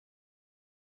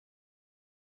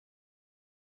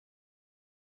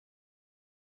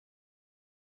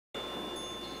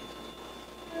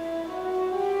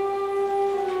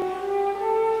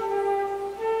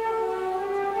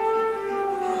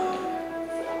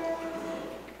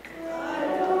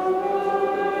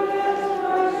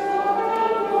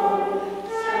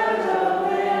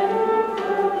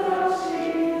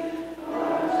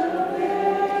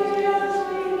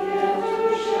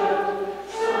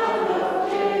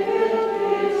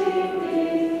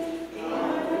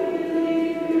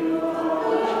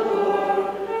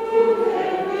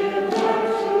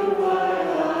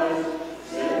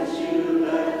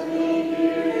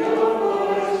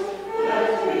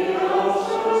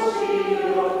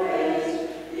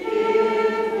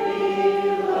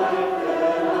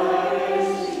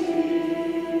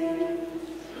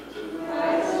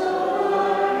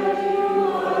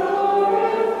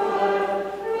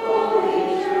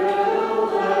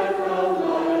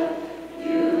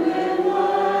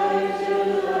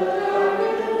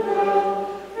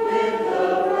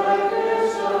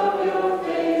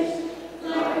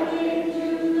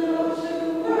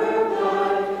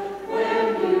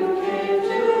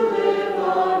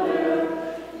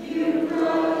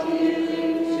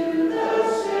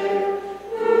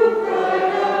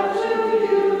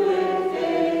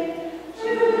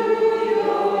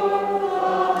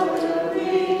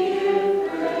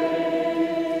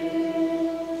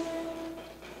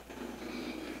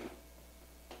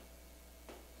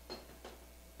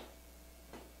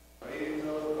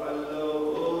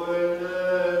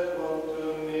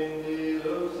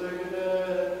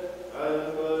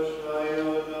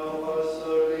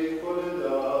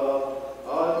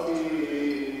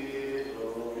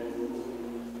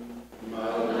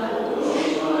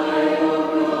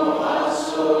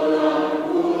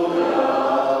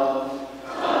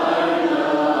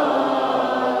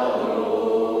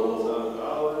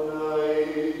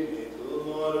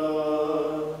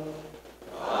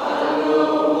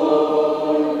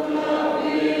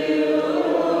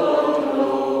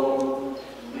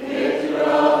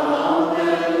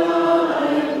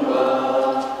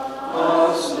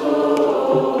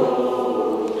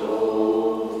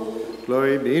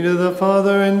be to the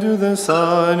Father, and to the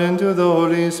Son, and to the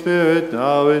Holy Spirit,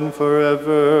 now and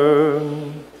forever.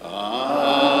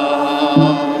 Amen.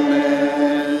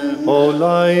 O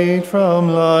light from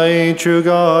light, true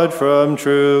God from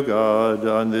true God,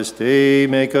 on this day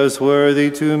make us worthy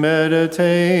to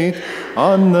meditate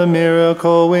on the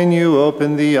miracle when you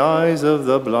opened the eyes of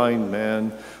the blind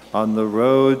man on the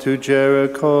road to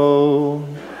Jericho.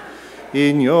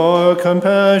 In your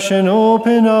compassion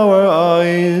open our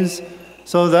eyes,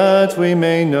 so that we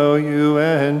may know you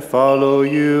and follow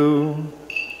you.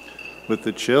 With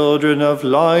the children of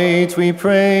light we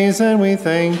praise and we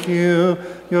thank you,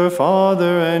 your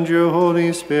Father and your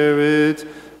Holy Spirit,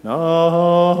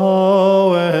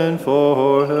 now and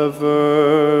forever.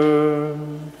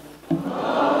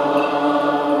 Amen.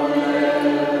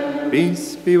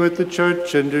 Peace be with the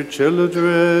church and her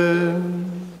children.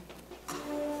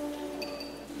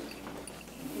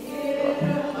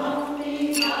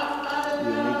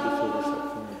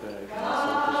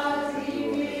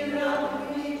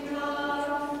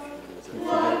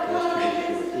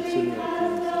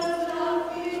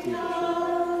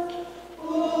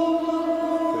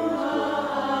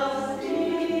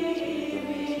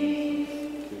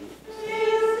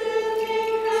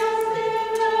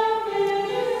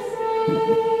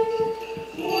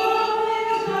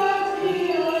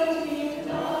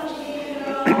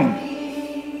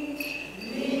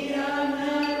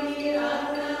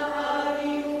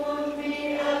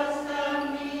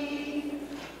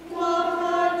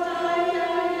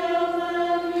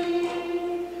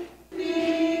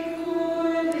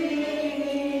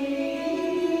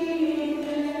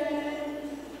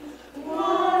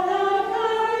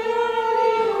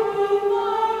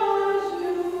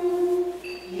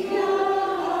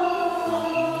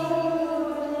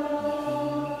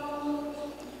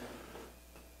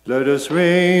 Let us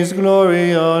raise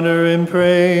glory, honor, and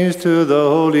praise to the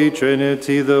Holy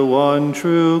Trinity, the one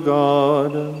true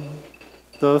God,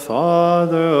 the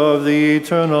Father of the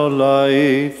eternal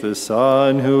light, the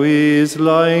Son who is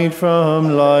light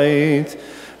from light,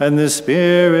 and the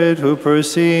Spirit who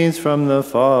proceeds from the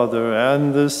Father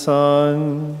and the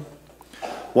Son.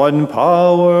 One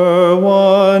power,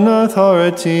 one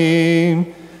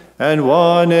authority, and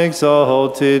one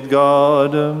exalted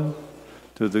God.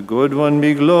 To the Good One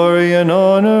be glory and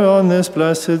honor on this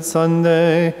blessed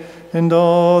Sunday and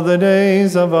all the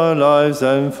days of our lives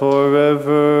and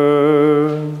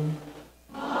forever.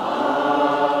 Amen.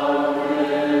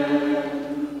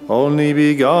 Only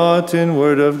begotten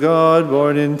Word of God,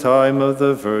 born in time of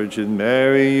the Virgin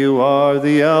Mary, you are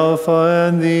the Alpha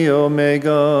and the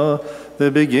Omega,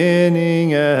 the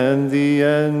beginning and the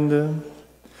end.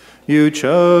 You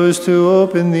chose to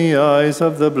open the eyes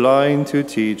of the blind to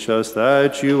teach us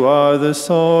that you are the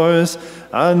source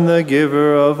and the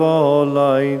giver of all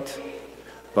light.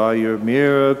 By your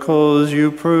miracles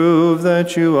you prove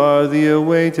that you are the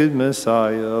awaited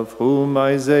Messiah of whom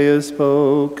Isaiah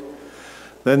spoke.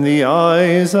 Then the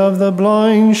eyes of the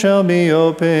blind shall be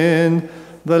opened,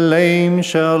 the lame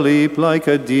shall leap like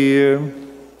a deer,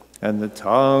 and the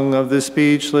tongue of the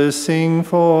speechless sing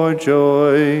for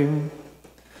joy.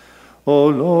 O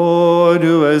Lord,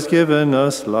 who has given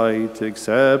us light,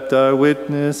 accept our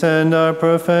witness and our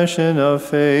profession of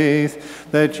faith,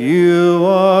 that you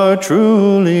are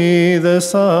truly the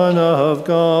Son of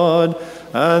God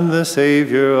and the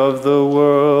Savior of the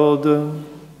world.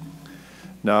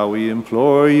 Now we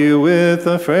implore you with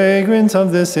the fragrance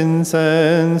of this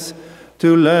incense,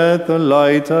 to let the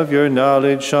light of your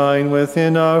knowledge shine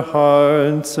within our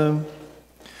hearts.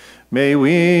 May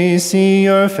we see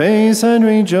your face and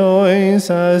rejoice,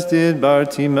 as did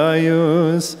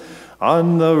Bartimaeus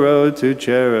on the road to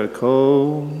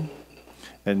Jericho.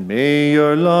 And may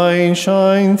your light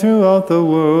shine throughout the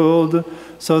world,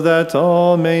 so that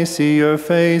all may see your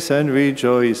face and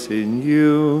rejoice in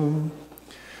you.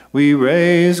 We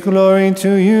raise glory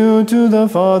to you, to the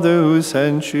Father who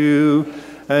sent you,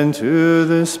 and to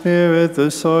the Spirit,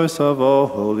 the source of all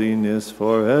holiness,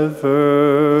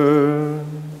 forever.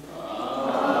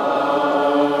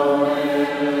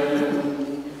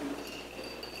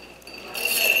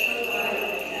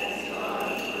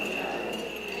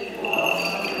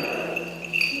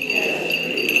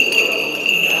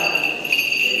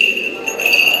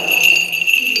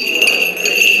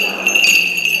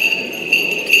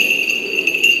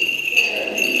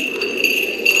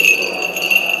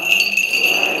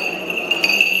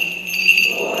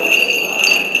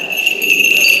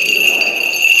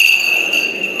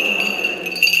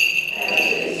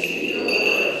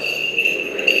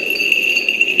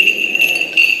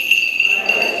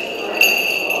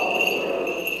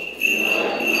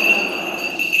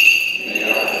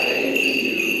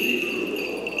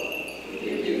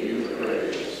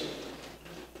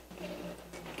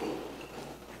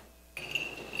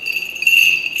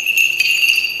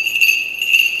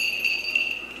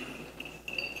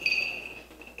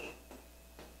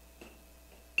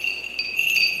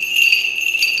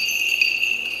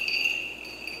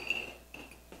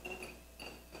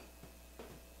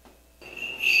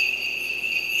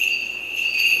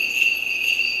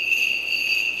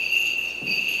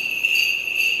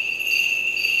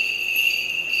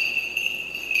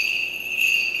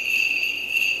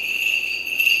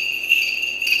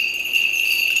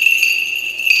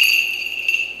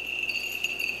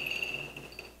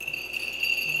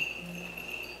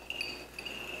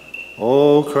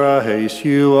 O Christ,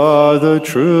 you are the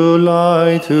true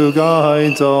light who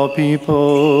guides all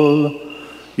people.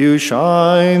 You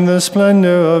shine the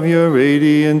splendor of your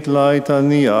radiant light on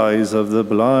the eyes of the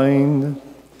blind.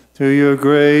 Through your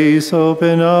grace,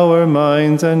 open our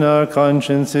minds and our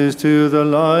consciences to the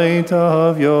light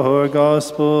of your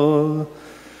gospel.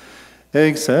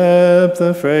 Accept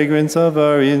the fragrance of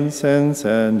our incense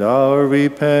and our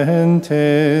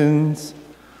repentance,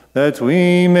 that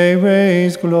we may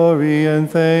raise glory and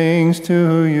thanks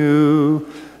to you,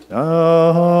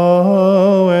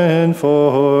 now and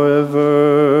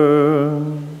forever.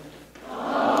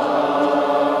 Amen.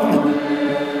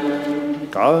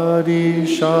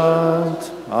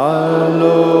 Kadishat,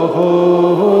 Aloho,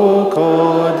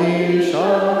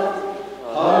 Kadishat,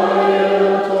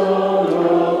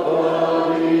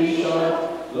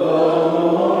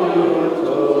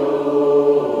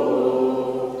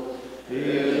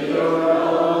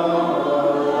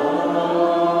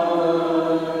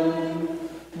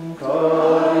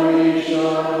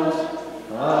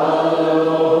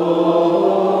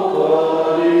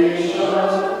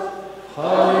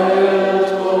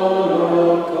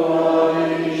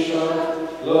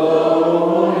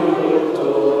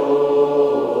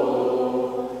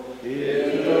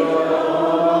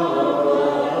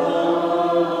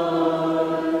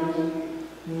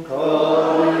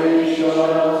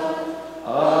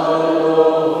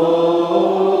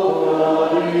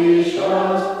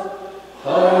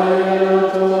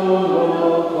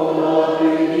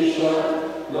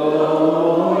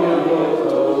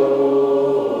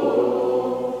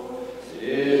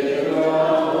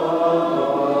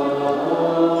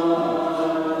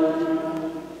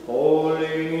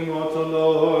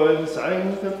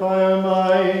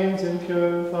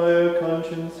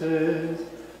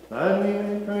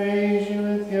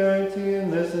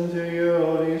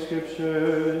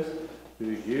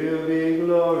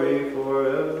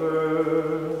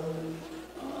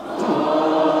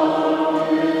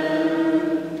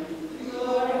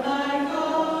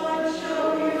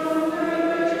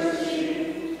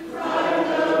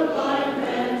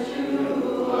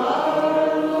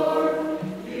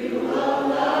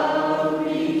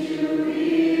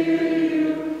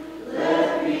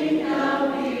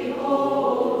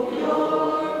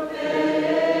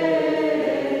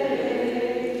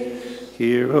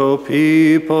 Hear, O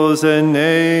peoples and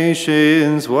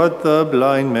nations, what the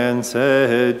blind man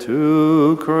said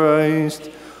to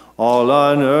Christ. All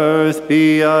on earth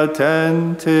be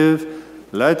attentive.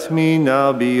 Let me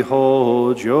now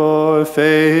behold your face.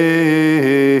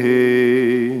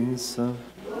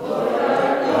 Lord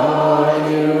our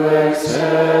God, you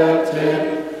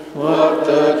accepted what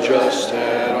the just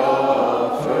had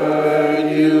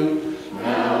offered you.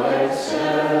 Now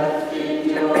accept in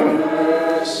your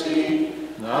mercy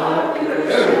not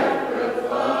your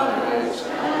sacrifice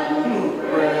and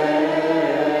prayers.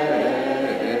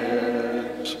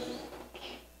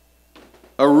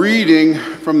 A reading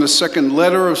from the second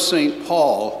letter of St.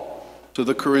 Paul to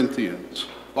the Corinthians.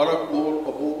 Glory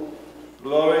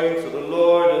to the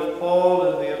Lord of Paul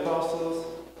and the apostles.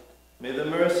 May the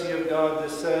mercy of God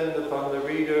descend upon the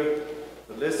reader,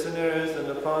 the listeners, and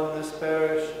upon this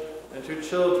parish, and her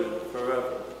children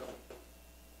forever.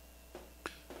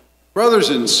 Brothers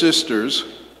and sisters,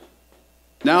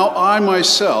 now I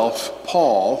myself,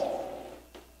 Paul,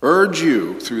 urge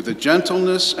you through the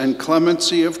gentleness and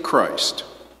clemency of Christ.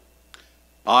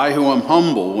 I who am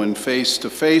humble when face to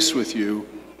face with you,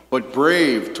 but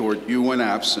brave toward you when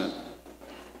absent.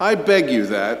 I beg you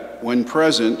that, when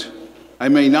present, I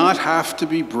may not have to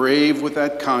be brave with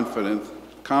that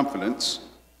confidence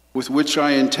with which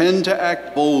I intend to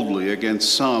act boldly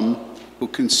against some who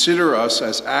consider us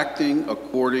as acting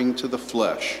according to the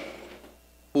flesh.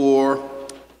 For,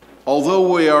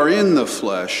 although we are in the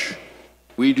flesh,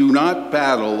 we do not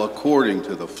battle according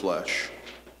to the flesh.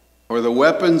 For the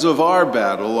weapons of our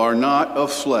battle are not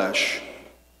of flesh,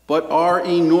 but are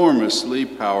enormously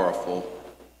powerful,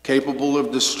 capable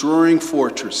of destroying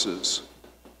fortresses.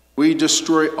 We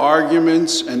destroy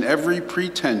arguments and every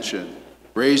pretension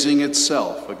raising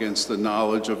itself against the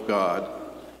knowledge of God,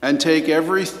 and take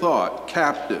every thought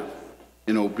captive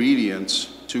in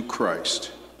obedience to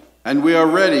Christ. And we are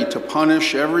ready to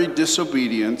punish every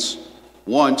disobedience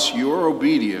once your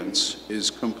obedience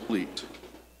is complete.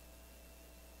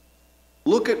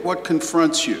 Look at what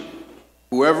confronts you.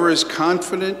 Whoever is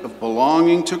confident of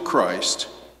belonging to Christ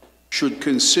should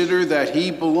consider that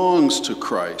he belongs to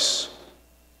Christ.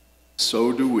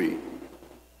 So do we.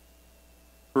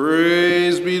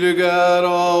 Praise be to God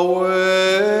always.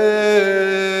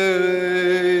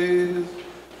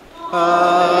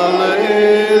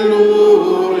 Hallelujah.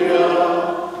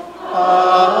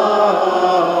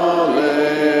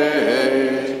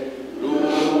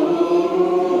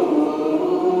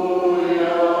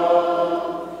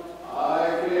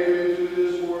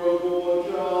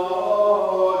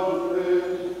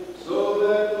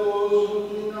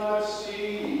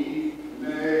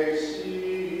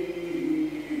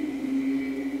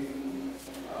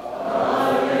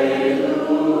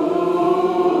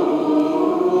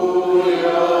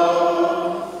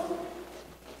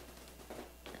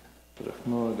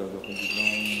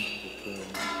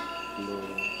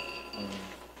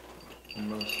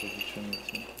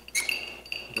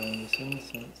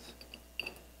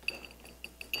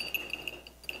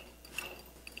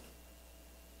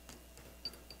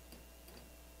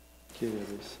 Before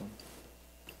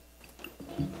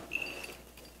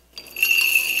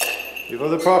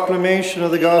the proclamation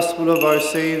of the gospel of our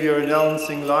Savior,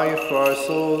 announcing life for our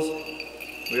souls,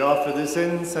 we offer this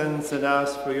incense and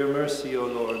ask for your mercy, O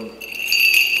Lord.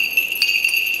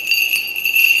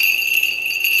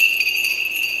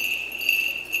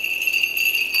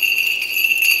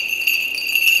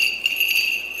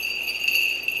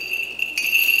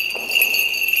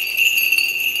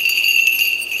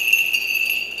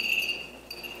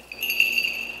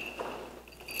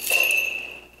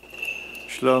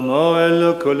 Shlomo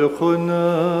el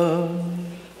kolchuna.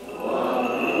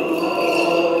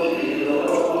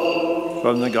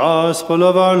 From the Gospel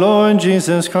of our Lord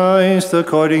Jesus Christ,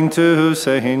 according to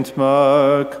Saint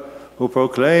Mark, who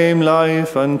proclaimed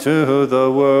life unto the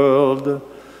world.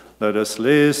 Let us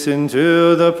listen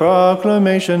to the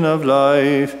proclamation of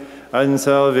life and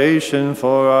salvation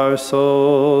for our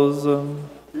souls.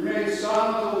 Remain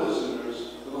silent, the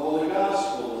listeners, for the Holy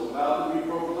Gospel is about to be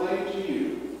proclaimed to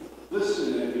you.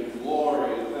 Listen and give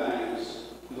glory and thanks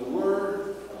to the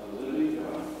word of the living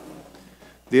God.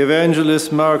 The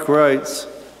evangelist Mark writes,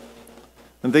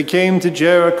 "And they came to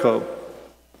Jericho.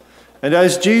 And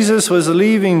as Jesus was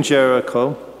leaving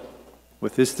Jericho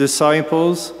with his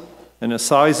disciples and a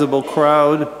sizable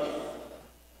crowd,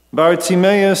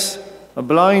 Bartimaeus, a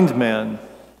blind man,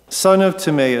 son of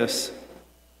Timaeus,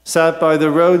 sat by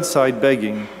the roadside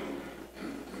begging.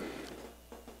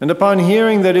 And upon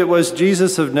hearing that it was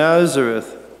Jesus of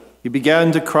Nazareth, he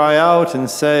began to cry out and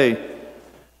say,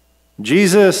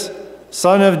 'Jesus,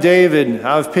 Son of David,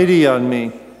 have pity on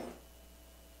me.'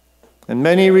 And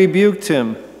many rebuked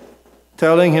him,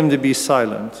 telling him to be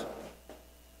silent.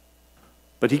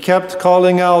 But he kept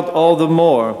calling out all the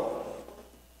more,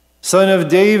 'Son of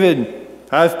David,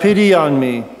 have pity on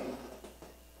me.'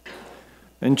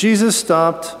 And Jesus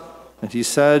stopped, and he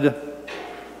said,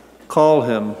 'Call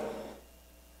him.'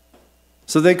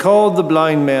 So they called the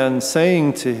blind man,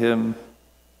 saying to him,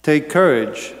 'Take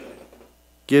courage,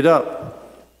 get up,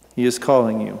 he is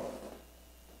calling you.'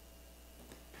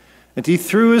 And he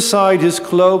threw aside his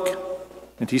cloak,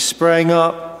 and he sprang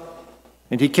up,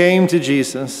 and he came to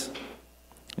Jesus.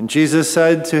 And Jesus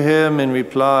said to him in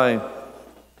reply,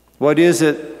 'What is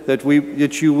it that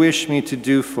you wish me to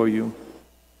do for you?'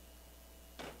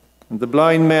 And the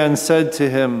blind man said to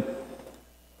him,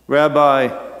 'Rabbi,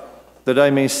 that I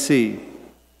may see.'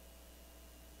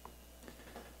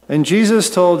 And Jesus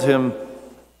told him,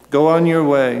 'Go on your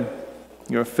way,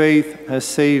 your faith has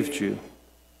saved you.'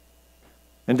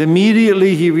 And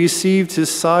immediately he received his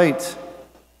sight,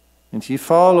 and he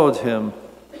followed him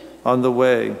on the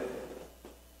way."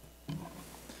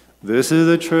 This is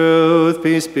the truth.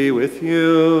 Peace be with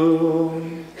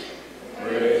you.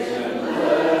 Praise and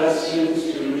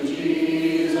blessings to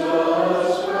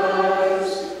Jesus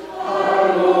Christ,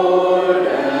 our Lord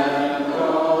and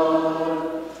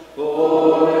God,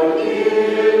 for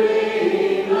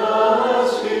giving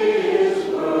us his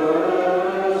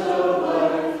words of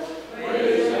life.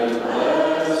 Praise and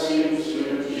blessings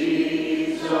to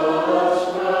Jesus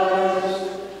Christ,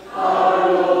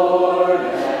 our Lord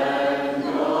and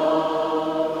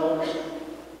God.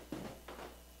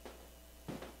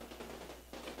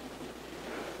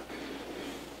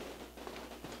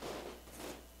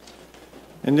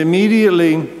 And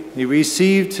immediately he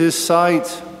received his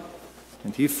sight,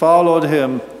 and he followed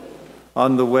him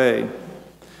on the way.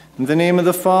 In the name of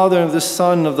the Father, and of the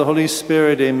Son, and of the Holy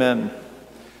Spirit, amen.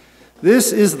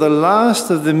 This is the last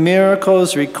of the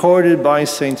miracles recorded by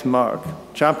St. Mark,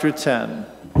 chapter 10.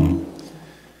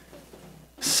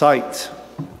 Sight.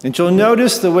 And you'll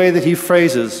notice the way that he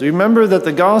phrases. Remember that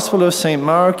the Gospel of St.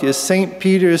 Mark is St.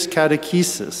 Peter's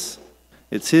catechesis.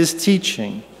 It's his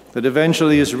teaching that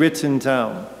eventually is written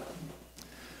down.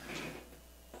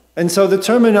 And so the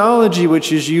terminology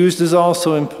which is used is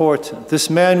also important. This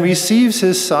man receives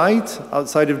his sight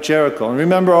outside of Jericho. And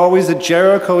remember always that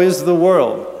Jericho is the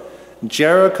world.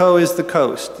 Jericho is the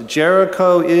coast.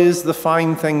 Jericho is the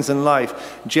fine things in life.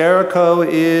 Jericho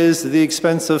is the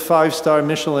expensive 5-star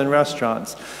Michelin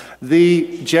restaurants.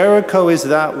 Jericho is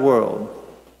that world.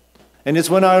 And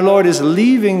it's when our Lord is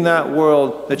leaving that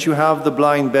world that you have the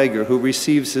blind beggar who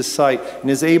receives his sight and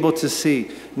is able to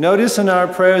see. Notice in our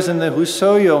prayers in the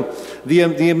Husoyo,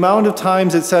 the amount of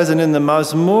times it says, and in the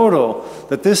Mazmuro,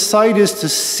 that this sight is to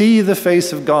see the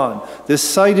face of God. This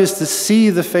sight is to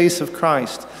see the face of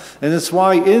Christ. And it's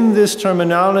why in this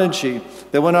terminology,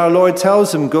 that when our Lord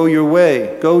tells him, go your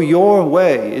way,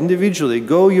 individually,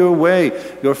 go your way,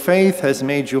 your faith has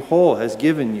made you whole, has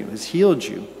given you, has healed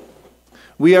you.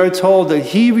 We are told that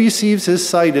he receives his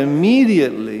sight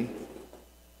immediately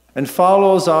and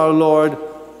follows our Lord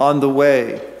on the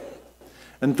way.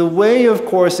 And the way, of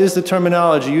course, is the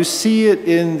terminology. You see it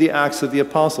in the Acts of the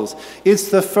Apostles. It's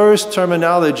the first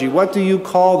terminology. What do you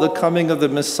call the coming of the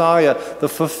Messiah, the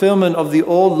fulfillment of the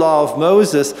old law of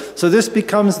Moses? So this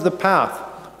becomes the path.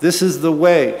 This is the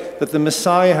way that the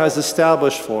Messiah has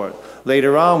established for it.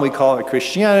 Later on, we call it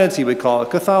Christianity, we call it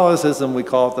Catholicism, we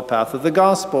call it the path of the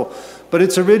gospel. But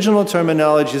its original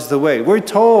terminology is the way. We're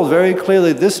told very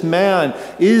clearly this man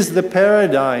is the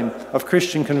paradigm of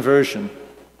Christian conversion.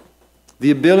 The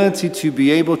ability to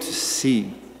be able to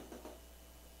see.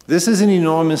 This is an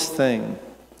enormous thing.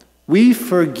 We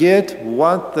forget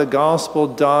what the gospel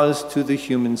does to the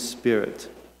human spirit.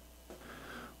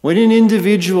 When an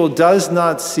individual does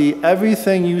not see,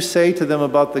 everything you say to them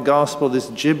about the gospel is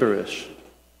gibberish,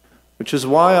 which is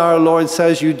why our Lord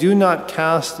says, you do not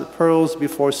cast pearls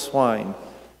before swine.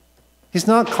 He's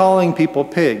not calling people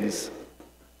pigs.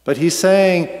 But he's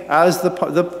saying, as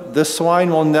the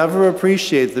swine will never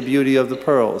appreciate the beauty of the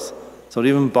pearls. So don't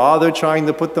even bother trying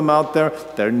to put them out there.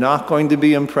 They're not going to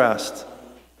be impressed.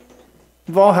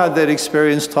 We've all had that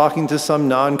experience talking to some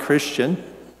non-Christian.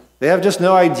 They have just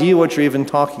no idea what you're even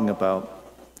talking about.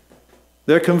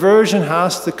 Their conversion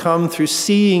has to come through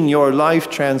seeing your life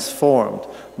transformed,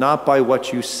 not by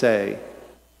what you say.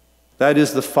 That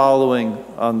is the following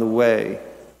on the way.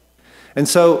 And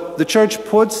so the church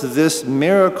puts this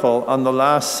miracle on the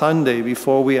last Sunday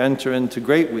before we enter into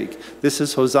Great Week. This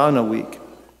is Hosanna week.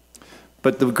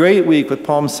 But the Great Week with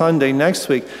Palm Sunday next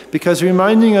week, because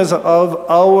reminding us of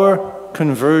our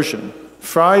conversion.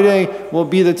 Friday will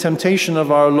be the temptation of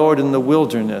our Lord in the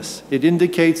wilderness. It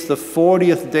indicates the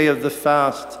 40th day of the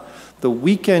fast. The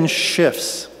weekend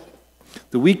shifts.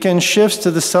 The weekend shifts to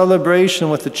the celebration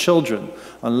with the children.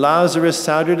 On Lazarus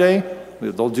Saturday,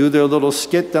 they'll do their little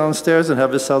skit downstairs and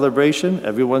have a celebration.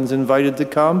 Everyone's invited to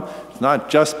come. It's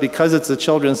not just because it's a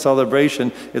children's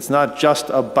celebration. It's not just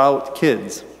about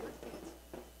kids.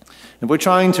 And we're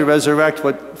trying to resurrect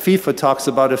what FIFA talks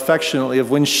about affectionately of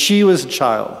when she was a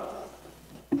child.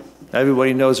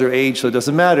 Everybody knows her age, so it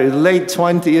doesn't matter. Late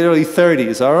 20s, early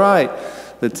 30s, all right.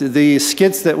 The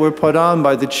skits that were put on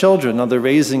by the children on the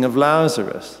raising of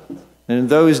Lazarus. And in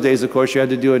those days, of course, you had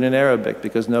to do it in Arabic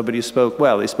because nobody spoke,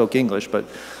 well, they spoke English, but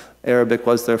Arabic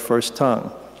was their first tongue.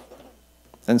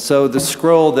 And so the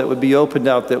scroll that would be opened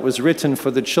out that was written for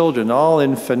the children, all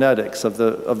in phonetics of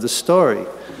the story.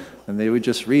 And they would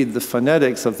just read the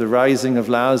phonetics of the rising of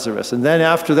Lazarus. And then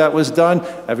after that was done,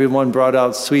 everyone brought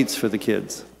out sweets for the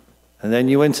kids. And then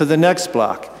you went to the next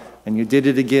block, and you did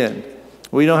it again.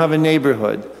 We don't have a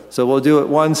neighborhood, so we'll do it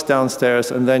once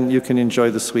downstairs, and then you can enjoy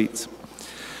the sweets.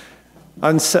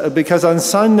 Because on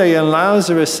Sunday and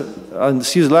Lazarus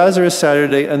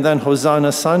Saturday and then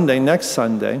Hosanna Sunday, next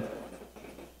Sunday,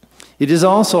 it is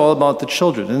also all about the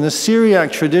children. In the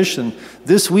Syriac tradition,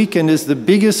 this weekend is the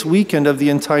biggest weekend of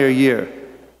the entire year.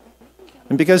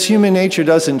 And because human nature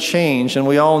doesn't change, and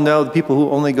we all know the people who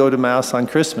only go to Mass on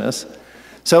Christmas,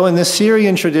 so in the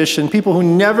Syrian tradition, people who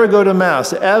never go to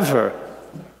Mass, ever,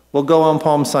 will go on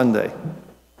Palm Sunday.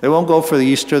 They won't go for the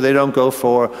Easter, they don't go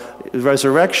for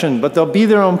resurrection, but they'll be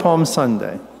there on Palm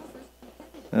Sunday.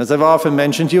 And as I've often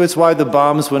mentioned to you, it's why the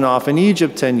bombs went off in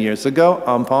Egypt 10 years ago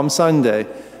on Palm Sunday,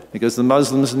 because the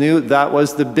Muslims knew that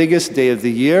was the biggest day of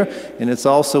the year, and it's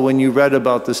also when you read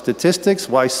about the statistics,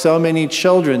 why so many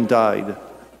children died.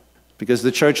 Because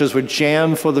the churches were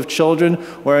jammed full of children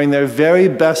wearing their very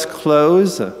best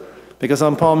clothes. Because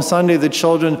on Palm Sunday, the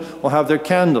children will have their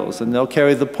candles, and they'll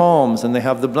carry the palms, and they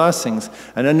have the blessings.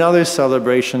 And another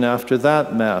celebration after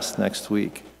that Mass next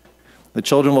week. The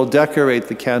children will decorate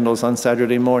the candles on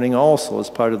Saturday morning also as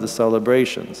part of the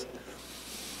celebrations.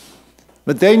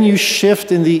 But then you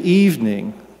shift in the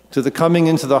evening to the coming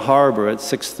into the harbor at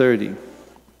 6:30.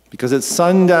 Because at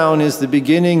sundown is the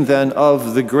beginning then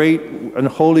of the great and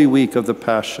holy week of the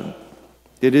Passion.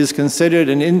 It is considered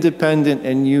an independent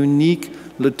and unique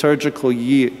liturgical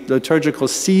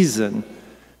season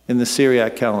in the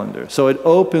Syriac calendar. So it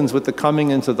opens with the coming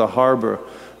into the harbor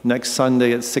next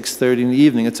Sunday at 6:30 in the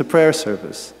evening. It's a prayer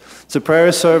service. It's a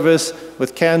prayer service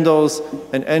with candles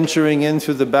and entering in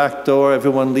through the back door.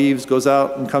 Everyone leaves, goes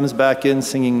out, and comes back in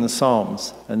singing the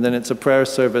Psalms. And then it's a prayer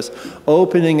service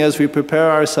opening as we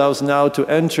prepare ourselves now to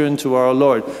enter into our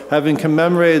Lord. Having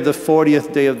commemorated the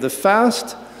 40th day of the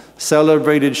fast,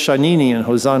 celebrated Shanini and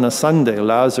Hosanna Sunday,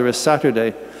 Lazarus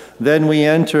Saturday, then we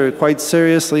enter quite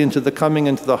seriously into the coming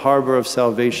into the harbor of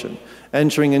salvation,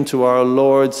 entering into our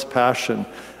Lord's Passion.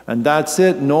 And that's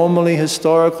it. Normally,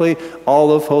 historically,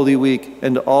 all of Holy Week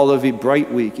and all of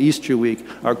Bright Week, Easter Week,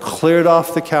 are cleared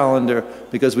off the calendar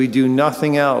because we do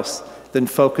nothing else than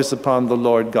focus upon the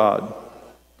Lord God.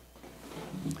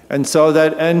 And so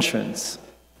that entrance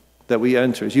that we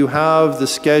enter. You have the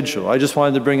schedule. I just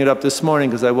wanted to bring it up this morning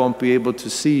because I won't be able to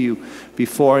see you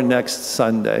before next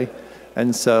Sunday,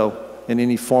 and so in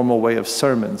any formal way of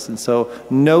sermons. And so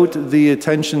note the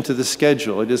attention to the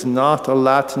schedule. It is not a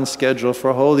Latin schedule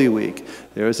for Holy Week.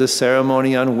 There is a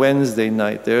ceremony on Wednesday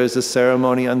night. There is a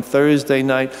ceremony on Thursday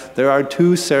night. There are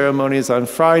 2 ceremonies on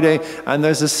Friday, and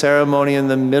there's a ceremony in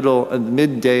the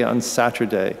midday on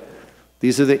Saturday.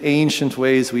 These are the ancient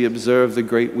ways we observe the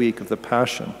great week of the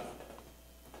Passion.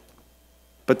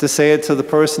 But to say it to the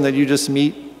person that you just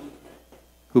meet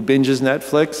who binges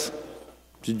Netflix,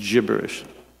 it's gibberish.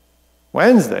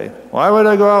 Wednesday? Why would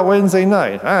I go out Wednesday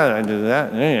night? I don't do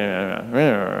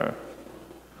that.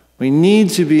 We need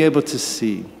to be able to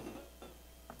see.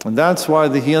 And that's why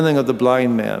the healing of the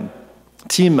blind man,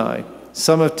 Timai,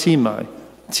 son of Timai,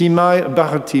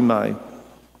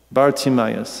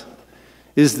 Bartimaeus,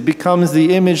 becomes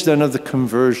the image then of the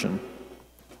conversion.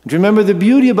 And remember, the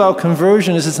beauty about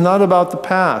conversion is it's not about the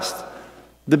past.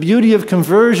 The beauty of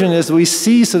conversion is we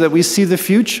see so that we see the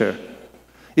future.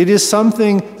 It is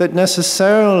something that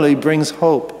necessarily brings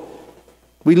hope.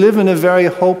 We live in a very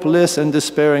hopeless and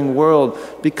despairing world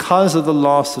because of the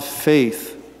loss of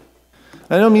faith.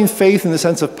 I don't mean faith in the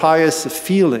sense of pious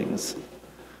feelings,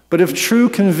 but of true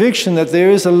conviction that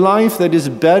there is a life that is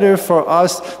better for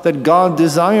us, that God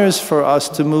desires for us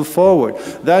to move forward.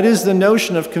 That is the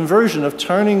notion of conversion, of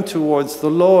turning towards the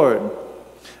Lord.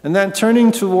 And that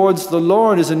turning towards the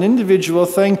Lord is an individual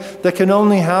thing that can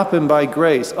only happen by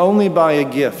grace, only by a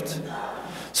gift.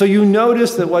 So you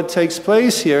notice that what takes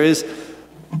place here is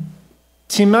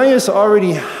Timaeus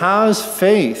already has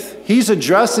faith. He's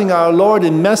addressing our Lord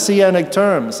in messianic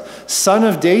terms, Son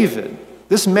of David.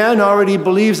 This man already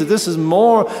believes that this is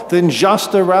more than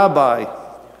just a rabbi.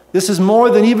 This is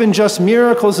more than even just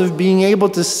miracles of being able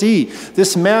to see.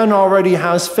 This man already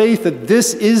has faith that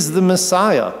this is the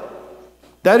Messiah.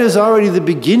 That is already the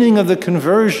beginning of the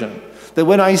conversion. That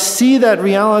when I see that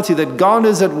reality that God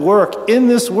is at work in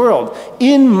this world,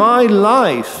 in my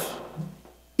life,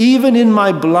 even in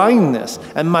my blindness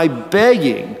and my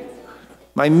begging,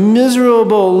 my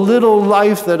miserable little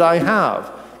life that I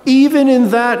have, even in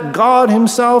that, God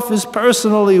himself is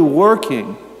personally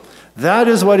working. That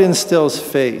is what instills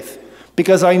faith.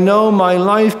 Because I know my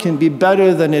life can be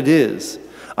better than it is.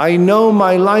 I know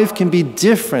my life can be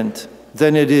different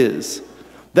than it is.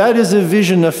 That is a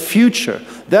vision of future.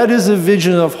 That is a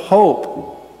vision of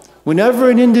hope.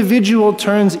 Whenever an individual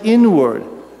turns inward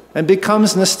and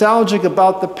becomes nostalgic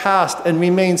about the past and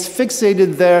remains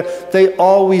fixated there, they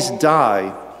always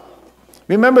die.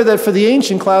 Remember that for the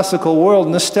ancient classical world,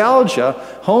 nostalgia,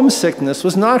 homesickness,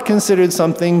 was not considered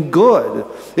something good.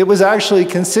 It was actually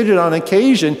considered on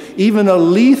occasion even a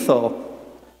lethal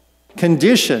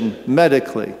condition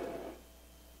medically.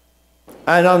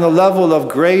 And on the level of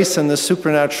grace and the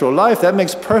supernatural life, that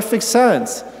makes perfect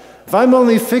sense. If I'm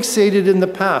only fixated in the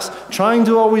past, trying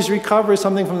to always recover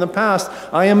something from the past,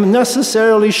 I am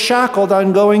necessarily shackled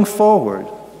on going forward.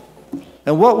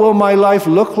 And what will my life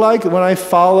look like when I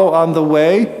follow on the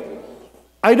way?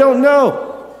 I don't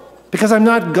know, because I'm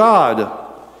not God.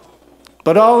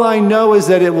 But all I know is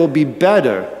that it will be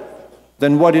better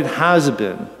than what it has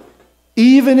been.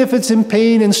 Even if it's in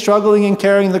pain and struggling and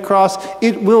carrying the cross,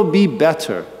 it will be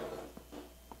better.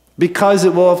 Because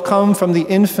it will have come from the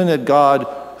infinite God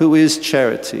who is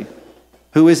charity,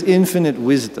 who is infinite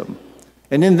wisdom.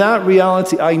 And in that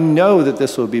reality, I know that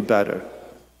this will be better.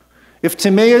 If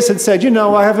Timaeus had said,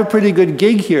 I have a pretty good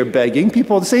gig here begging,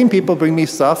 the same people bring me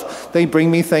stuff, they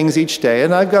bring me things each day,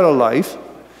 and I've got a life.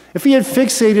 If he had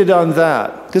fixated on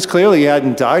that, because clearly he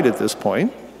hadn't died at this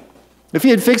point, if he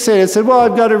had fixated and said,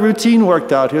 I've got a routine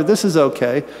worked out here, this is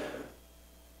okay,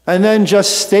 and then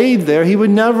just stayed there, he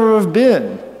would never have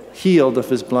been healed of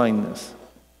his blindness.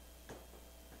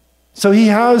 So he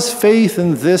has faith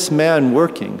in this man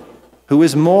working, who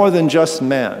is more than just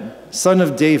man, son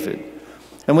of David.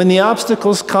 And when the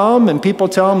obstacles come and people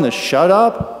tell him to shut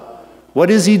up, what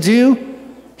does he do?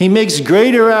 He makes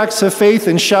greater acts of faith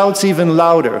and shouts even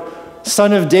louder,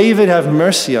 Son of David, have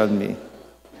mercy on me.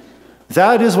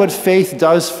 That is what faith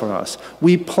does for us.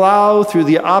 We plow through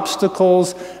the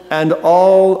obstacles and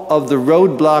all of the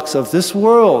roadblocks of this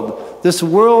world. This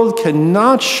world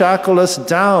cannot shackle us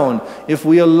down if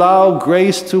we allow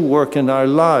grace to work in our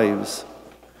lives.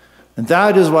 And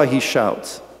that is why he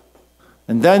shouts.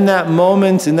 And then that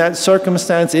moment, in that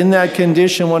circumstance, in that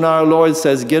condition, when our Lord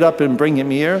says, get up and bring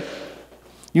him here,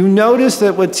 you notice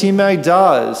that what Timai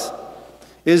does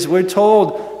is we're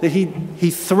told that he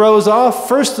throws off,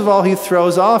 first of all, he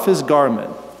throws off his garment.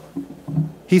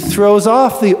 He throws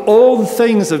off the old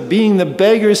things of being the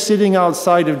beggar sitting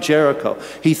outside of Jericho.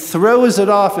 He throws it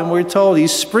off, and we're told he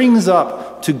springs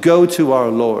up to go to our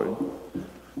Lord.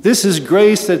 This is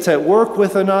grace that's at work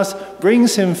within us,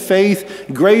 brings him faith.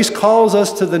 Grace calls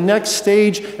us to the next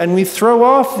stage, and we throw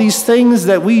off these things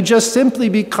that we just simply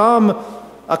become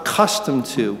accustomed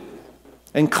to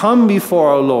and come before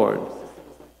our Lord.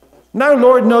 And our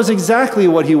Lord knows exactly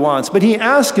what he wants, but he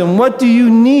asks him, what do you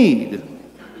need?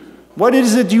 What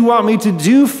is it you want me to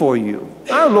do for you?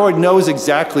 Our Lord knows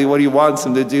exactly what he wants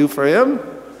him to do for him,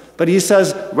 but he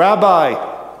says,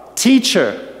 Rabbi,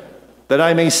 teacher, that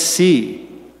I may see.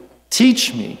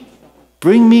 Teach me,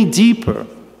 bring me deeper.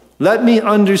 Let me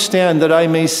understand that I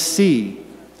may see.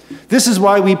 This is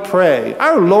why we pray.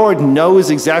 Our Lord knows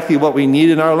exactly what we need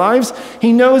in our lives.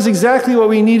 He knows exactly what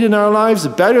we need in our lives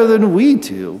better than we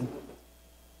do.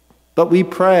 But we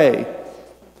pray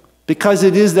because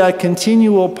it is that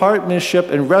continual partnership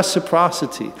and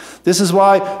reciprocity. This is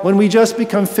why when we just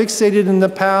become fixated in the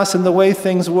past and the way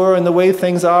things were and the way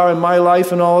things are in my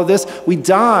life and all of this, we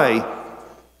die.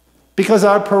 Because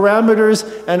our parameters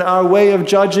and our way of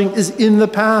judging is in the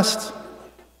past.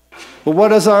 But what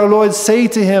does our Lord say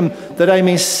to him? That I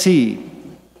may see.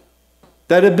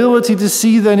 That ability to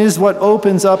see then is what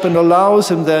opens up and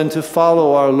allows him then to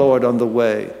follow our Lord on the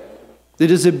way. It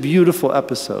is a beautiful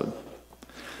episode.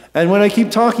 And when I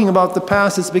keep talking about the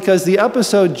past, it's because the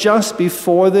episode just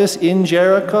before this in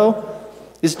Jericho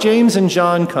is James and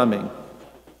John coming.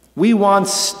 We want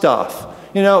stuff.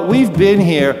 You know, we've been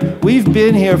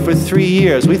here for 3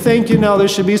 years. We think, there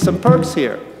should be some perks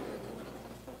here.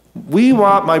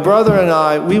 My brother and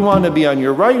I, we want to be on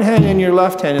your right hand and your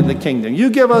left hand in the kingdom.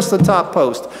 You give us the top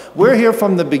post. We're here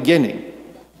from the beginning.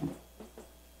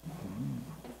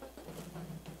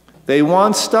 They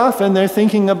want stuff and they're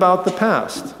thinking about the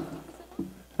past.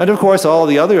 And of course, all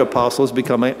the other apostles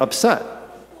become upset.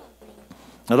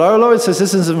 And our Lord says,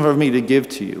 this isn't for me to give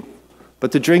to you,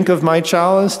 but to drink of my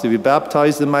chalice, to be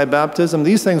baptized in my baptism,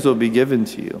 these things will be given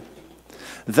to you.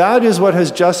 That is what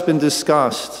has just been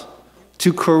discussed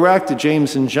to correct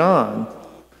James and John,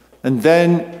 and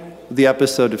then the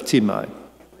episode of Timai.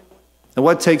 And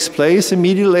what takes place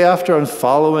immediately after and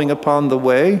following upon the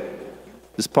way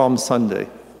is Palm Sunday.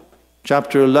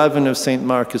 Chapter 11 of St.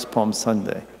 Mark is Palm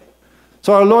Sunday.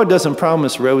 So our Lord doesn't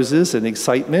promise roses and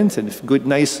excitement and good,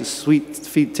 nice,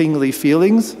 sweet, tingly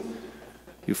feelings.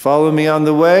 You follow me on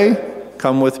the way,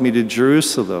 come with me to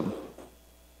Jerusalem.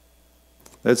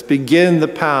 Let's begin the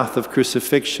path of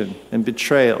crucifixion and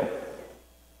betrayal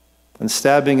and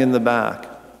stabbing in the back.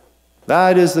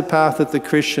 That is the path that the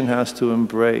Christian has to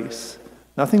embrace,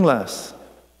 nothing less.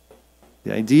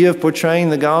 The idea of portraying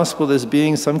the gospel as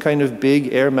being some kind of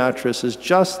big air mattress is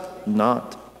just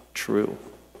not true.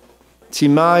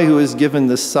 Timai, who is given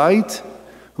the sight,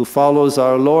 who follows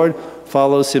our Lord,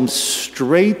 follows him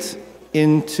straight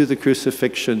into the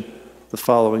crucifixion the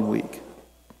following week.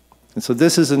 And so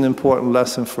this is an important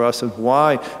lesson for us and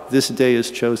why this day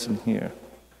is chosen here.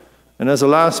 And as a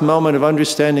last moment of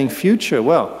understanding future,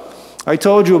 well, I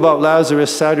told you about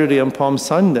Lazarus Saturday and Palm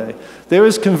Sunday. There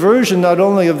is conversion not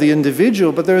only of the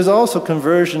individual, but there is also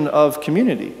conversion of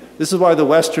community. This is why the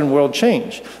Western world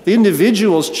changed. The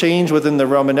individuals changed within the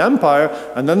Roman Empire,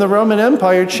 and then the Roman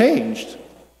Empire changed.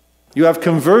 You have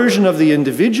conversion of the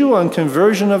individual and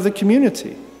conversion of the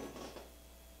community.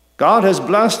 God has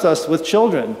blessed us with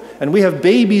children, and we have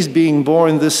babies being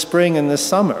born this spring and this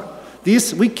summer.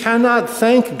 We cannot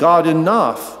thank God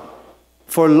enough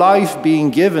for life being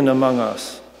given among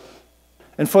us.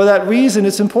 And for that reason,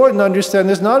 it's important to understand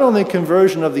there's not only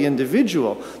conversion of the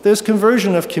individual, there's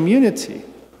conversion of community.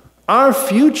 Our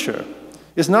future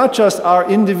is not just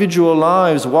our individual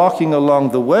lives walking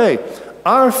along the way.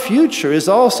 Our future is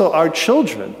also our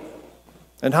children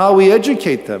and how we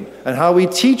educate them and how we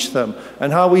teach them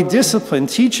and how we discipline,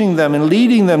 teaching them and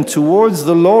leading them towards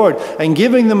the Lord and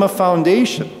giving them a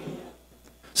foundation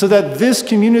so that this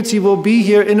community will be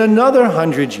here in another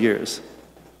 100 years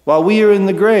while we are in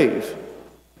the grave.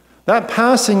 That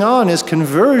passing on is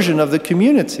conversion of the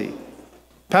community.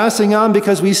 Passing on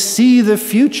because we see the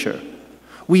future.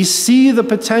 We see the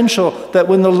potential that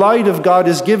when the light of God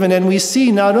is given, and we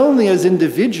see not only as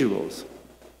individuals,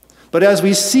 but as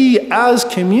we see as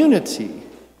community,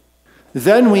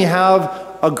 then we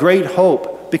have a great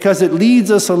hope because it leads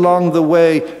us along the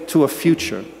way to a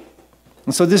future.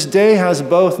 And so this day has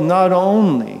both not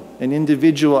only an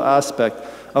individual aspect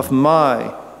of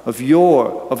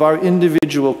our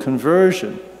individual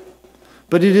conversion,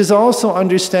 but it is also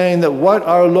understanding that what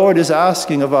our Lord is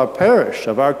asking of our parish,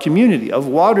 of our community, of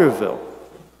Waterville.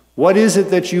 What is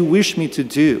it that you wish me to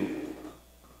do?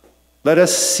 Let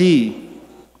us see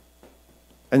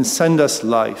and send us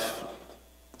life,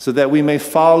 so that we may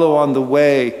follow on the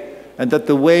way, and that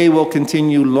the way will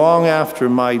continue long after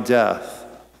my death.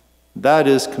 That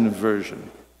is conversion.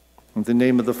 In the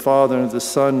name of the Father, and of the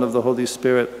Son, and of the Holy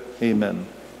Spirit, amen.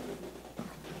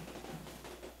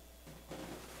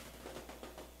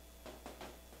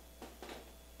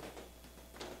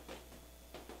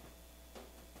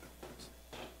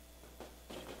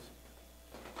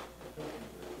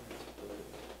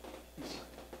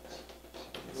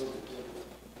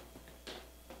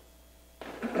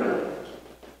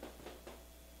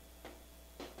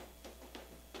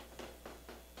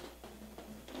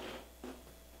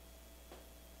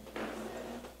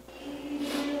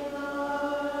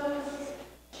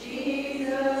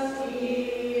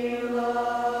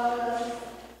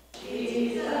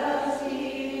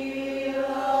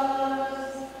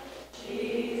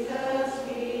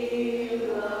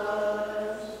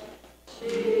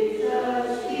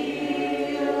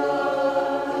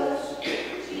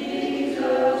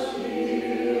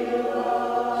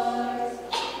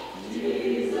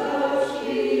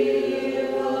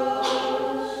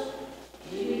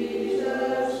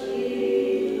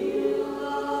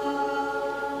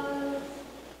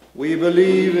 We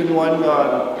believe in one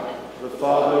God, the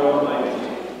Father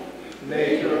Almighty,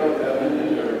 maker of heaven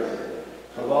and earth,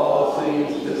 of all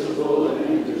things visible and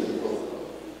invisible.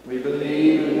 We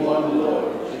believe in one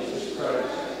Lord, Jesus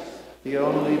Christ, the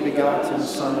only begotten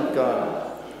Son of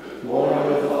God, born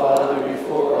of the Father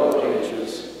before all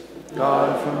ages,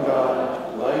 God from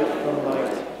God, light from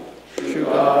light, true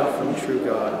God from true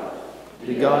God,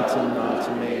 begotten,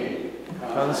 not made,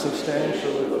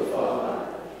 consubstantial with the Father.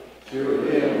 Through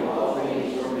him all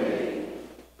things were made.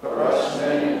 For us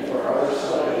men and for our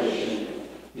salvation,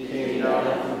 he came down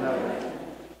from heaven,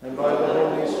 and by the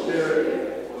Holy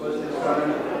Spirit was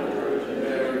incarnate of the Virgin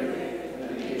Mary,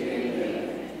 and became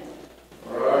man.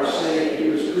 For our sake he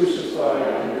was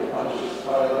crucified under Pontius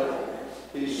Pilate.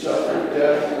 He suffered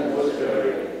death and was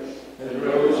buried, and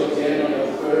rose again on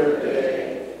the third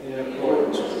day in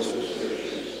accordance with the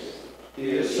Scriptures.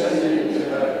 He ascended into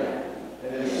heaven,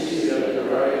 and is seated at the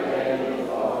right hand of the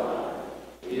Father.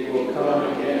 He will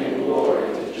come again in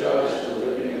glory to judge the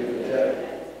living and the dead,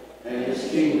 and his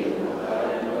kingdom will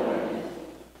have no end.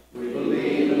 We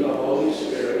believe in the Holy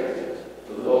Spirit,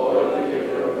 the Lord, the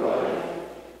giver of life,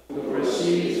 who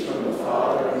proceeds from the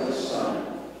Father and the Son,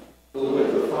 who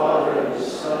with the Father and the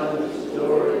Son is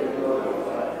adored and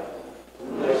glorified, who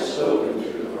has spoken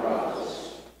through the prophets.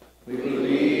 We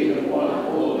believe in one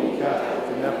holy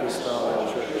Catholic and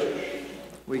Apostolic Church.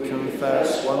 We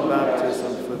confess one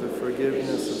baptism for the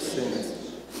forgiveness of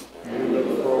sins. And we look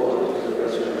forward to the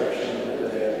resurrection of the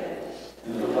dead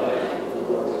and the life of the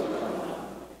world to come.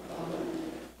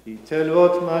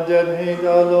 Itelot madem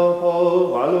hidaloho,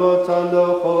 valot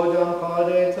aloho dam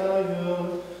padetayun,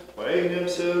 Weinem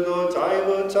sugo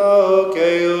taibutao,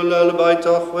 keulal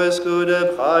baitoch weskudeb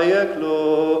hayeklo,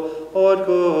 od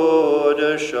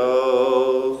kudeshochem.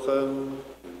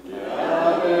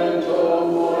 Amen.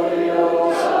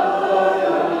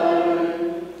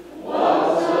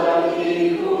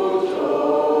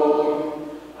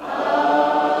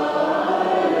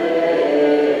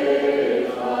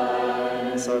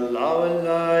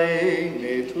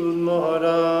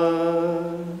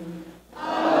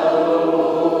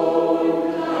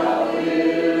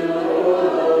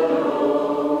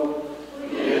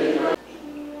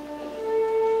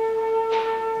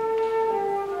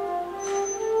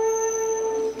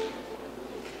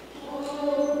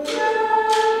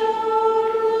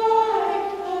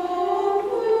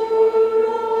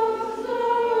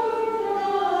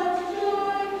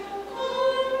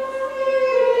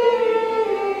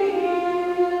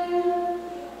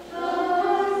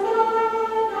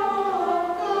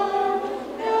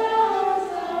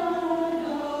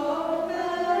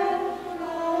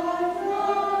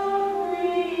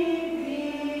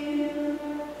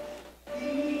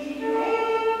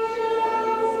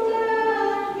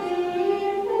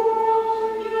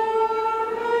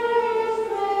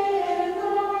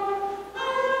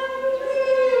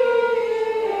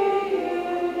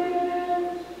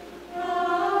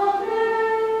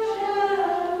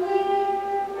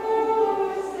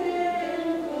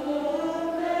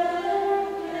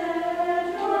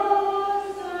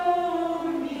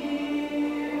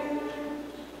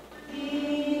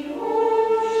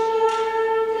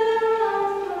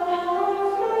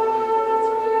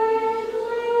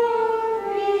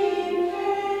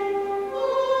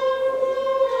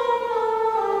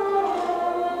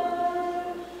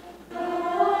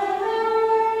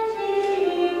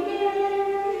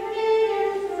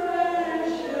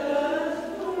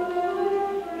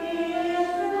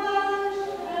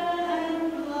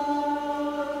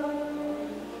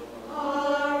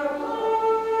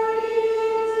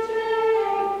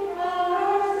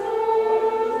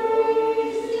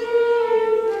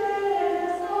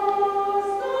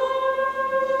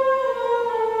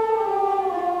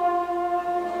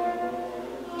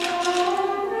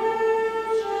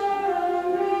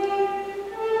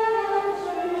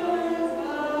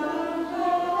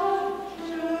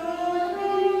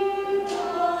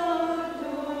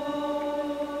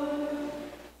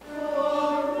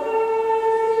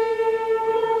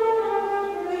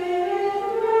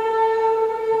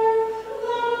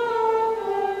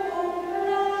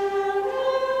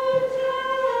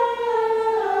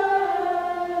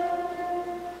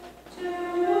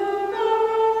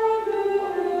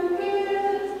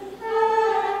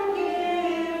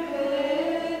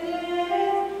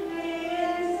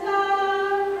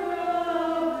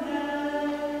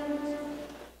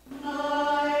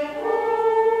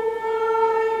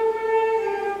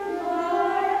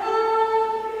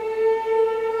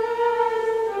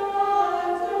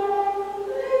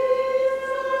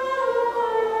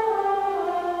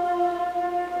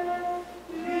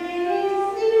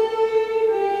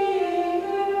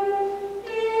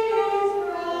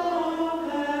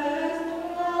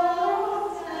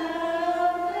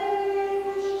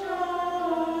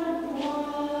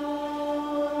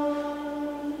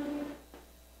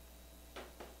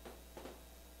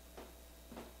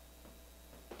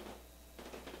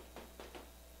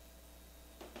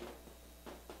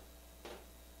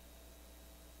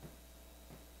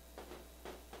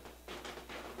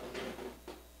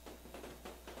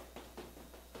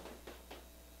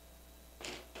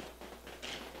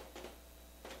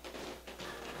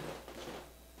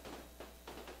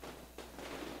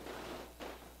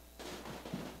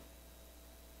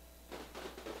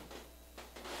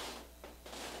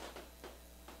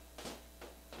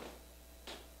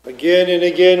 Again and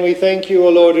again we thank you, O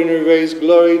Lord, and we raise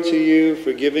glory to you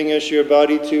for giving us your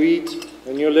body to eat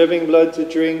and your living blood to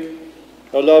drink.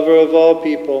 O lover of all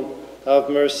people, have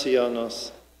mercy on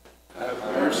us. Have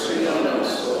mercy on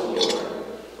us, O Lord,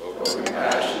 O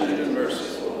compassionate and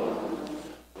merciful one.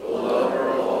 O lover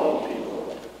of all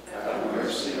people, have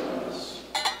mercy on us.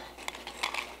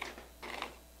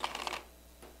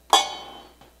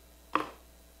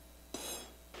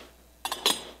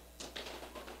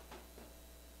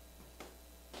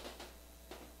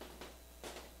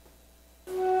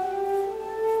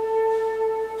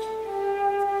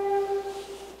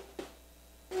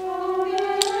 Open your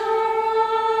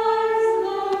eyes,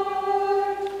 Lord.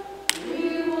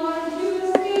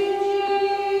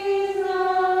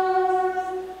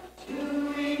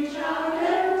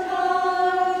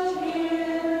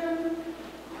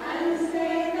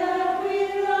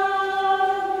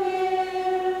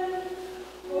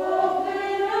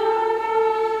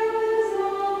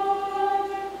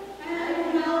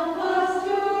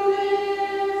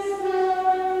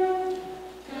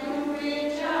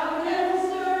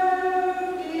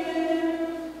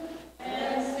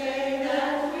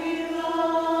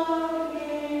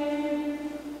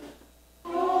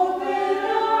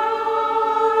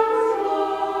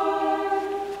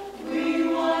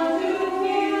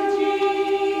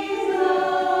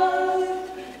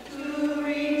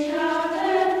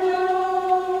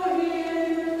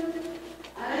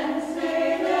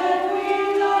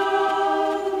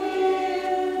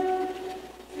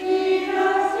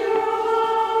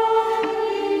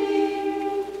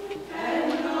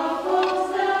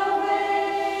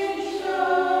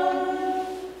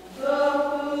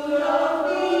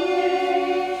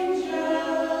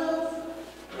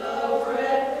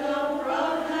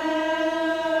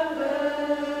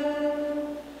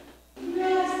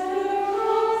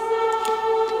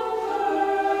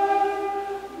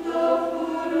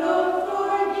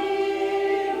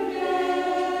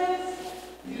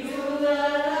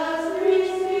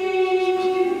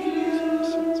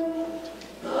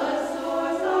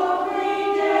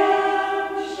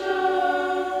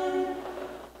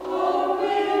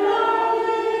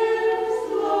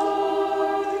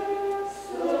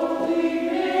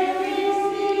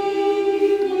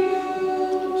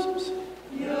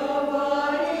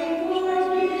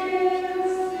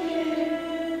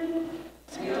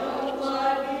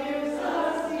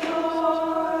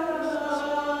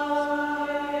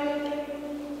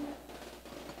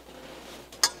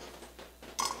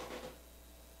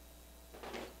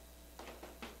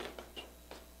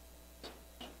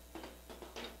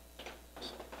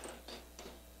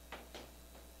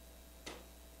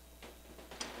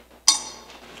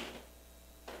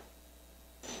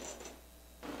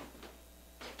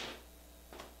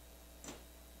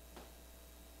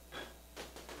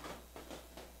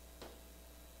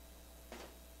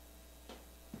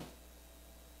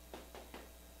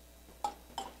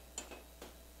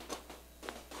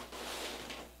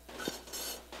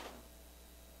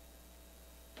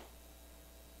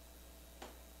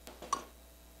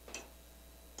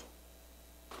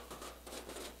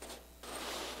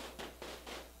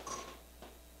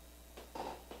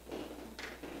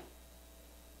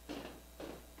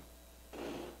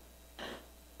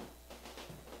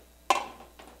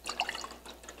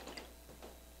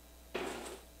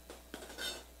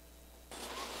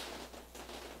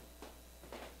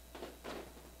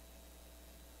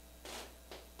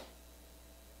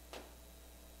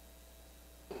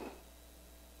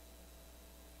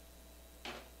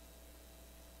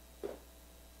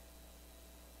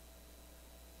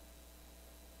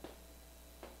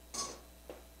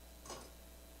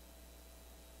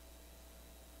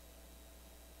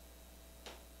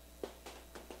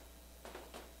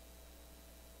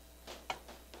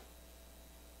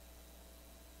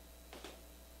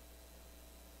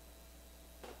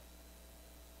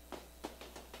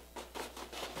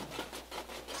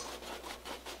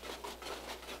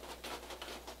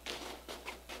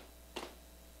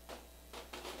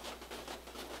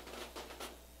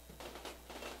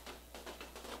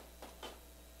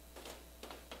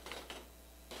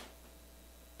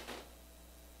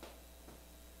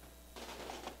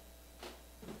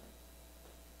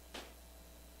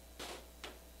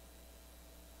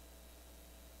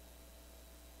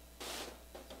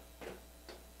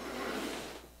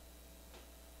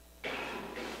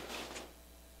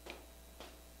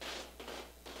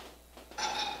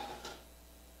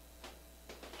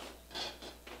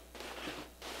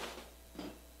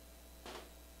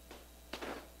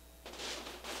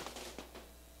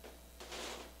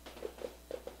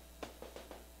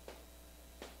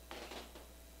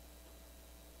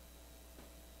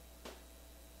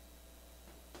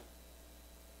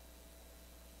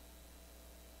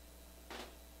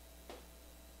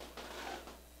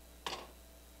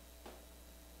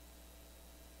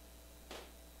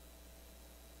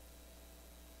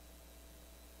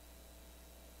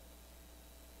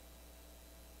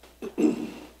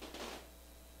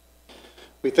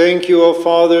 We thank you, O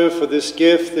Father, for this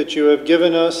gift that you have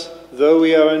given us, though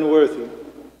we are unworthy.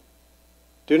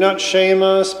 Do not shame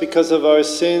us because of our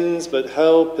sins, but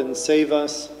help and save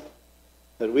us,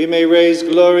 that we may raise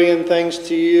glory and thanks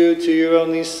to you, to your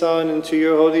only Son, and to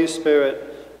your Holy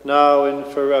Spirit, now and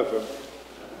forever.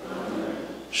 Amen.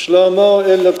 Shlomo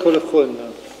illa kulchuna.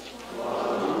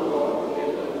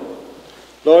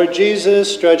 Lord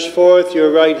Jesus, stretch forth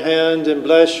your right hand and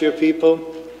bless your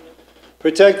people.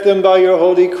 Protect them by your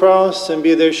holy cross and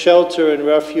be their shelter and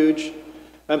refuge,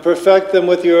 and perfect them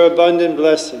with your abundant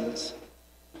blessings,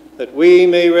 that we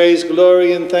may raise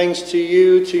glory and thanks to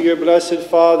you, to your blessed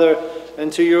Father,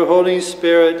 and to your Holy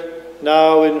Spirit,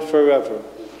 now and forever.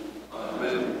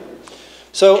 Amen.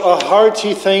 So a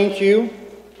hearty thank you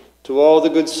to all the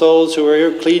good souls who were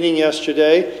here cleaning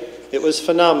yesterday. It was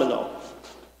phenomenal.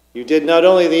 You did not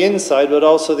only the inside, but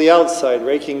also the outside,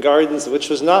 raking gardens, which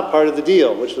was not part of the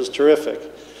deal, which was terrific.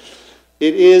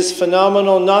 It is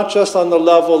phenomenal, not just on the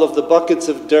level of the buckets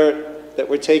of dirt that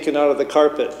were taken out of the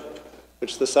carpet,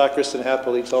 which the sacristan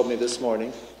happily told me this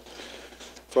morning,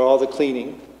 for all the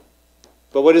cleaning.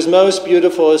 But what is most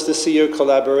beautiful is to see your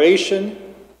collaboration,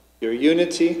 your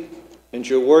unity, and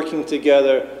your working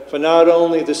together for not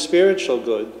only the spiritual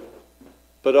good,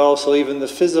 but also even the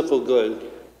physical good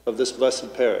of this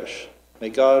blessed parish. May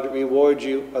God reward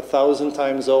you 1,000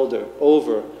 times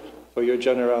over for your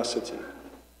generosity.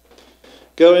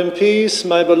 Go in peace,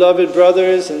 my beloved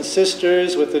brothers and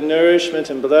sisters, with the nourishment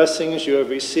and blessings you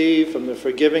have received from the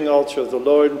forgiving altar of the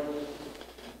Lord.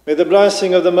 May the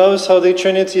blessing of the Most Holy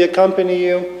Trinity accompany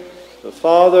you, the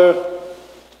Father,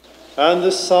 and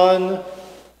the Son,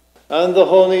 and the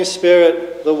Holy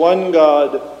Spirit, the one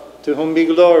God, to whom be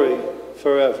glory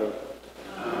forever.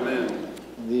 Amen.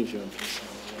 Leave you in peace.